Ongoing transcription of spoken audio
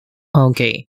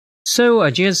Okay, so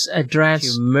I just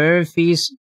addressed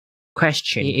Murphy's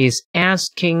question. He is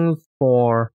asking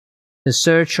for the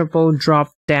searchable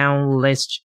drop-down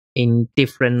list in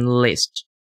different lists.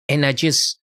 And I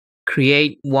just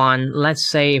create one. Let's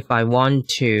say if I want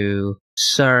to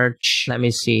search, let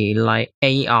me see, like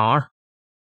AR,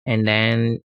 and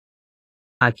then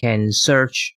I can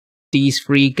search these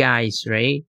three guys,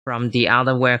 right, from the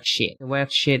other worksheet. The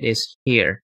worksheet is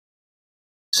here.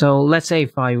 So let's say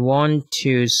if I want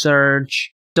to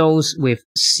search those with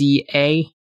CA,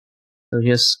 so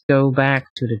just go back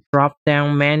to the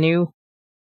drop-down menu.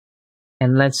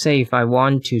 And let's say if I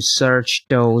want to search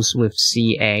those with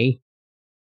CA,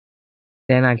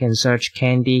 then I can search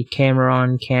Candy,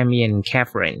 Cameron, Cami, and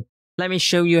Catherine. Let me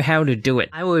show you how to do it.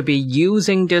 I will be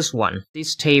using this one,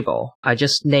 this table. I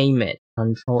just name it,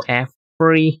 Control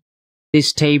F3.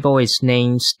 This table is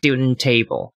named Student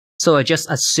Table. So I just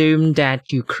assume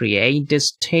that you create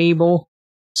this table,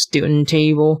 Student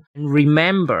Table, and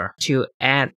remember to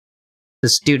add the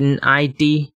student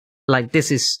ID. Like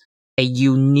this is a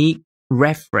unique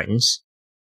reference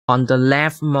on the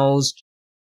leftmost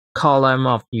column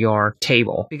of your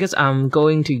table, because I'm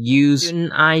going to use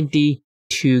student ID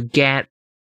to get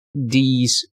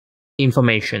these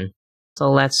information.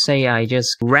 So let's say I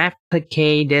just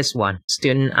replicate this one,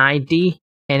 student ID,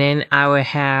 and then I will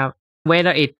have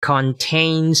whether it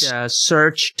contains the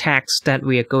search text that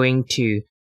we are going to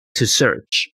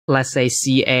search. Let's say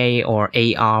CA or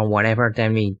AR, whatever,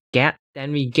 then we get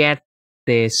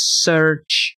the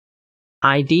search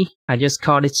ID. I just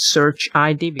call it search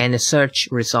ID and the search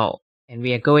result. And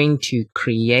we are going to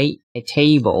create a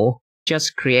table.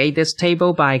 Just create this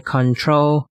table by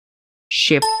Control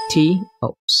Shift T.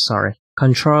 Oh, sorry.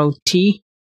 Control T.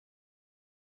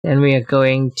 Then we are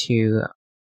going to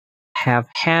have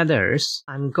headers.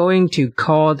 I'm going to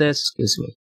call this,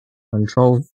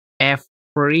 Control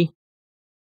F3.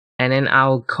 And then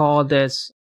I'll call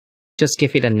this, just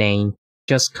give it a name.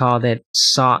 Just call it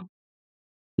sort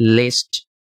list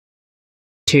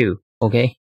 2.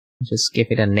 Okay? Just give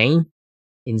it a name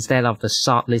instead of the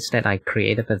sort list that I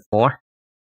created before.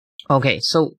 Okay,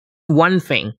 so one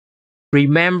thing.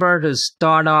 Remember to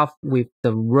start off with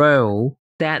the row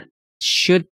that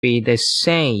should be the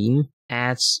same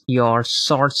as your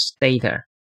source data.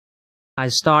 I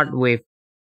start with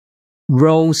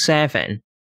row 7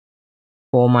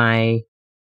 for my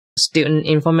student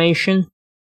information,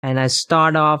 and I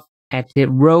start off at the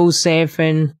row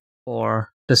 7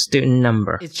 for the student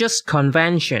number. It's just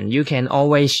convention. You can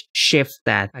always shift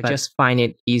that. I just find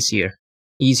it easier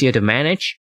to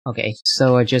manage. Okay,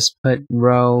 so I just put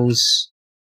rows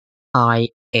I8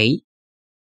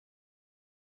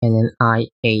 and then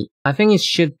I8. I think it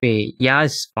should be, yeah,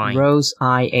 it's fine. Rows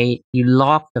I8, you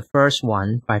lock the first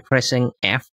one by pressing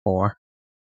F4,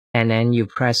 and then you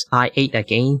press I8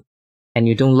 again, and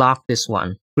you don't lock this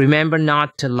one. Remember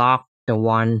not to lock the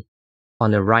one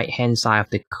on the right hand side of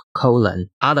the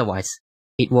colon, otherwise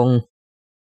it won't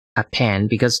append,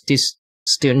 because this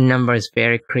student number is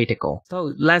very critical.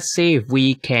 So let's see if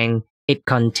it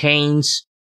contains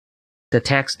the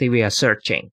text that we are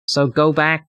searching. So go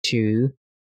back to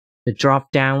the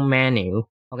drop down menu.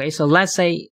 Okay, so let's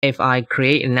say if I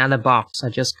create another box, I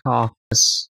just call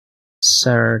this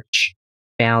search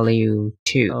value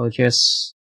 2. So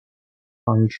just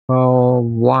Control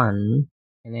 1,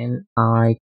 and then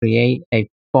I create a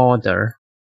border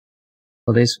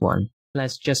for this one.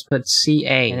 Let's just put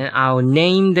CA, and then I'll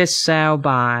name this cell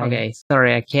by, okay,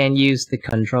 sorry, I can't use the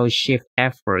Control Shift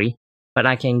F3, but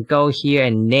I can go here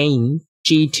and name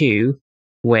G2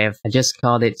 with, I just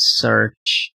called it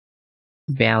search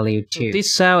value 2. So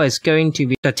this cell is going to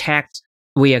be the text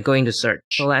we are going to search.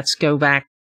 So let's go back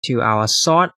to our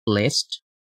sort list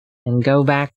and go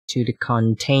back to the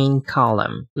contain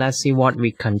column. Let's see what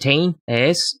we contain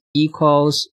is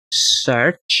equals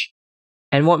search.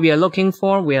 And what we are looking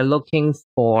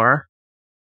for,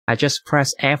 I just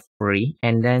press F3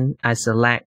 and then I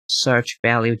select search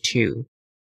value 2,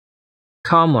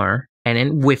 comma, and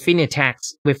then within a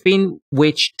text, within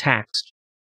which text.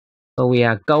 So we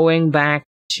are going back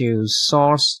to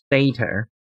source data,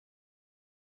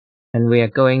 and we are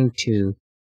going to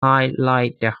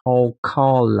highlight the whole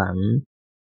column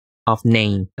of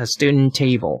name, the student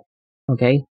table.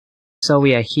 Okay, so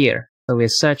we are here. So we're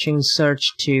searching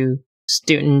search to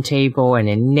student table and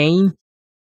then name.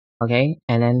 Okay,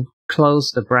 and then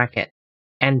close the bracket,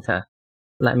 enter.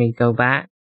 Let me go back.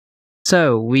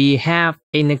 So we have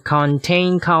in the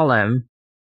contain column,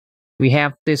 we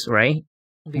have this, right?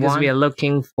 Because we are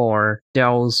looking for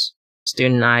those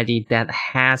student ID that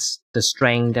has the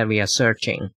string that we are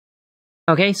searching.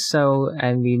 Okay, so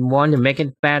and we want to make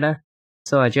it better,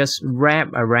 so I just wrap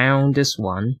around this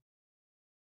one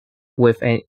with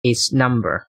its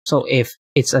number. So if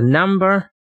it's a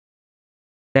number,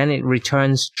 then it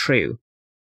returns true.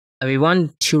 And we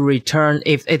want to return,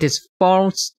 if it is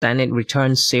false, then it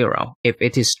returns 0. If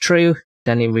it is true,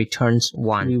 then it returns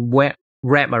 1. We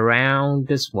wrap around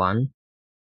this one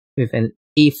with an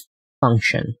if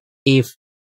function. If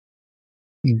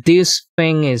this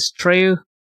thing is true,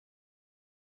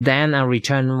 then I'll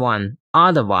return 1.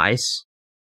 Otherwise,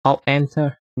 Alt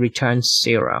Enter returns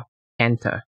 0.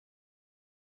 Enter.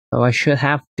 So I should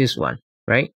have this one,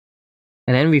 right?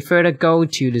 And then we further go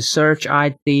to the search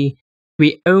ID.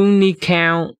 We only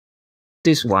count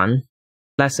this one.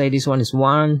 Let's say this one is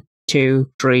 1,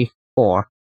 2, 3, 4.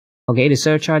 Okay, the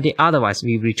search ID. Otherwise,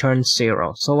 we return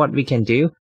 0. So what we can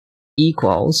do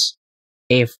equals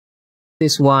if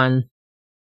this one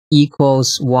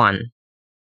equals 1,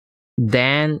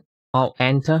 then Alt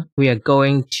Enter. We are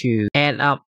going to add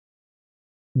up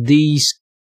these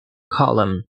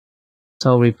columns.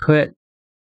 So we put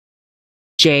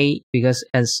J because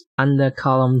as under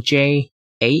column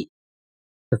J8,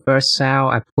 the first cell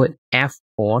I put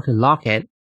F4 to lock it,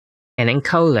 and then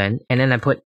colon, and then I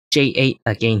put J8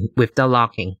 again with the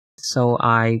locking. So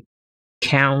I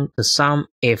count the sum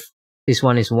if this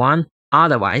one is 1,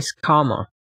 otherwise, comma,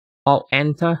 Alt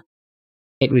Enter,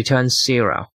 it returns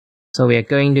 0. So we are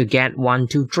going to get 1,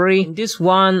 2, 3. In this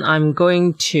one, I'm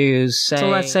going to say, so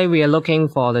let's say we are looking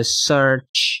for the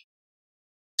search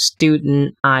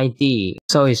student ID.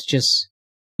 So it's just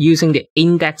using the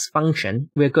index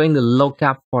function. We're going to look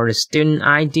up for the student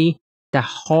ID, the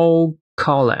whole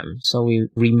column. So we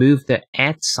remove the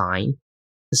 @ sign,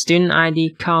 the student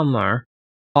ID, comma,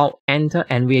 Alt Enter,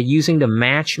 and we are using the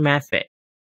match method.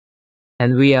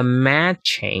 And we are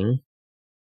matching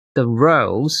the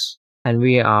rows, and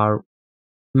we are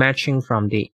matching from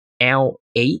the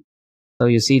L8. So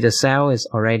you see the cell is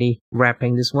already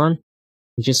wrapping this one.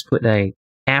 You just put a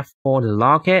F4 to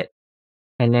lock it,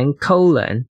 and then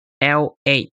colon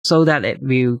L8, so that it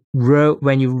will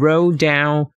when you roll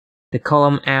down the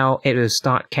column L, it will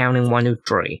start counting 1, 2,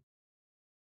 3.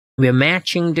 We are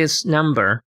matching this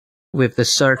number with the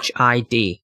search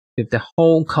ID, with the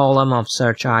whole column of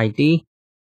search ID,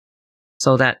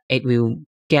 so that it will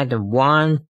get the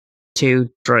 1, 2,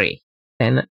 3.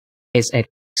 Then it's an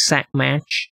exact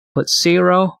match. Put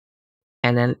 0,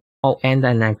 and then Alt Enter,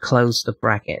 and then close the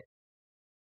bracket.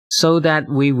 So that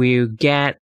we will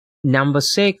get number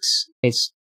 6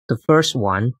 is the first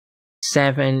one,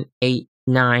 7, 8,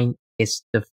 9 is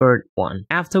the third one.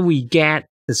 After we get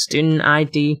the student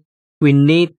ID, we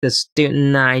need the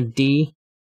student ID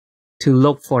to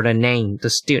look for the name, the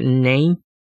student name,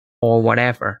 or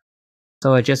whatever.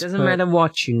 So it just doesn't matter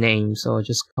what you name, so I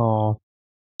just call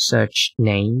search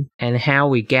name. And how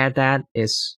we get that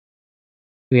is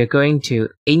we are going to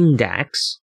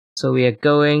index. So we are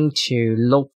going to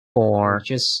look for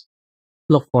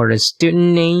the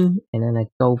student name, and then I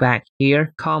go back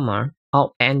here, comma,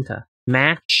 Alt Enter,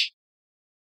 match,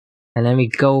 and then we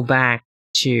go back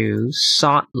to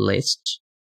sort list.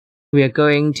 We are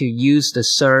going to use the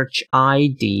search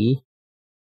ID,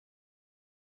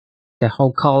 the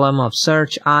whole column of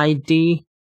search ID,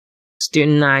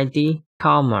 student ID,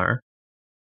 comma,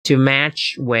 to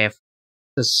match with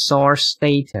the source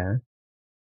data,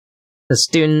 the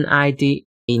student ID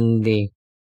in the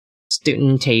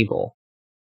student table.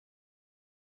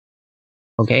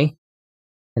 Okay,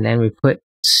 and then we put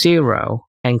 0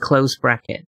 and close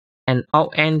bracket, and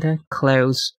Alt Enter,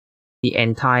 close the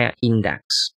entire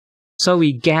index. So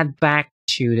we get back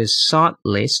to the sort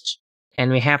list,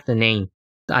 and we have the name.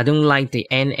 I don't like the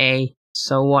NA,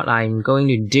 so what I'm going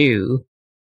to do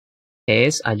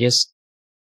is I just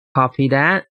copy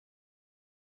that,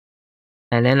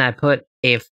 and then I put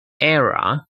if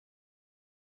error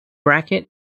bracket.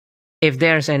 If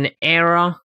there's an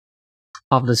error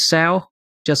of the cell,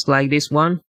 just like this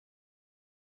one,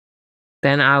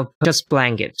 then I'll just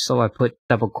blank it. So I put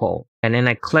double quote, and then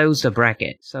I close the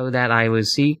bracket so that I will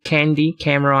see Candy,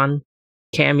 Cameron,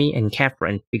 Cami, and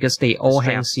Catherine because they all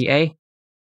have CA.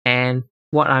 And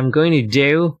what I'm going to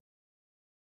do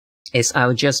is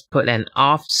I'll just put an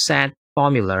offset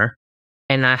formula,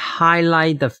 and I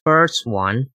highlight the first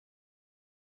one,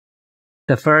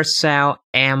 the first cell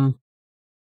M8.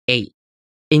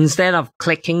 Instead of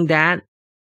clicking that,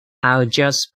 I'll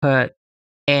just put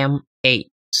M8.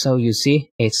 So you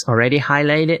see, it's already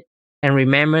highlighted. And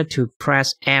remember to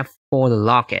press F4 to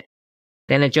lock it.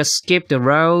 Then I just skip the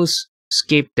rows,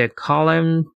 skip the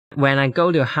column. When I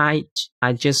go to height,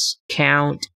 I just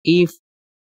count if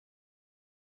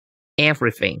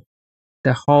everything.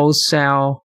 the whole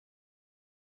cell.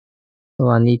 So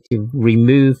I need to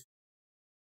remove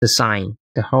the sign,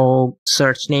 the whole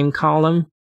search name column,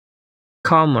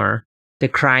 comma. The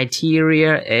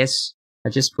criteria is, I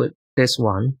just put this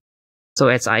one. So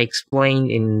as I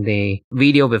explained in the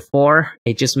video before,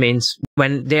 it just means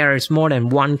when there is more than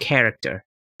one character,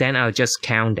 then I'll just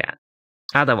count that.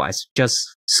 Otherwise, just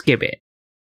skip it.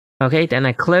 Okay, then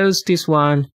I close this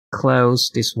one,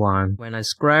 close this one. When I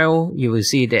scroll, you will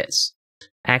see this.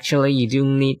 Actually, you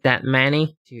don't need that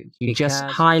many. You just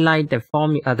highlight the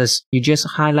formula. You just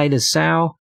highlight the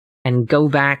cell and go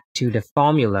back to the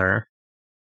formula.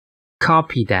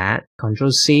 Copy that.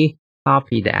 Control C.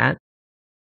 Copy that.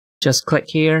 Just click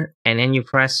here, and then you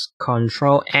press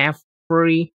Control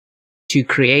F3 to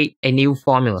create a new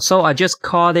formula. So I just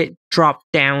called it drop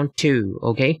down 2.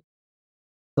 Okay.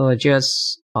 So I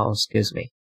just excuse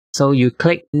me. So you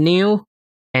click New,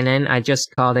 and then I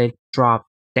just called it drop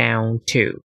down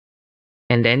 2.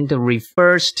 And then the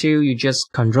refers to, you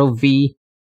just Control V,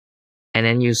 and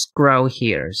then you scroll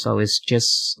here. So it's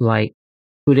just like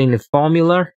putting the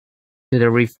formula to the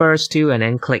refers to, and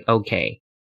then click OK.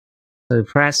 So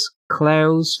press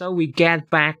Close. So we get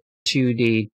back to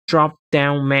the drop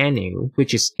down menu,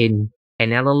 which is in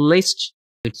another list,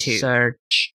 to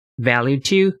search value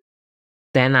 2.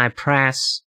 Then I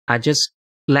just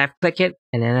left click it,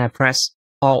 and then I press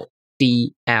Alt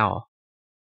DL.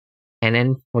 And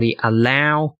then for the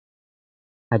allow,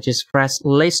 I just press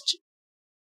list.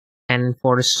 And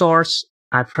for the source,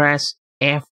 I press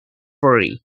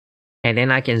F3. And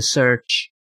then I can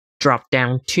search drop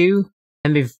down 2.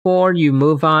 And before you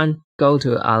move on, go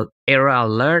to error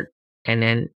alert and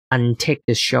then untick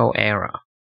the show error.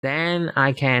 Then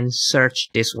I can search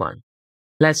this one.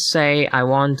 Let's say I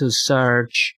want to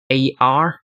search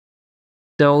AR.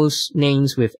 Those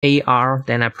names with AR,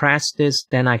 then I press this,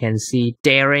 then I can see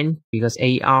Darren because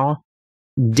AR.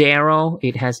 Daryl,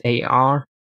 it has AR.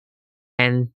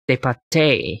 And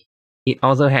Depate, it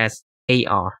also has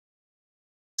AR.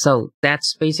 So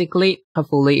that's basically,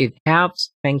 hopefully it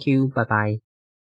helps. Thank you. Bye bye.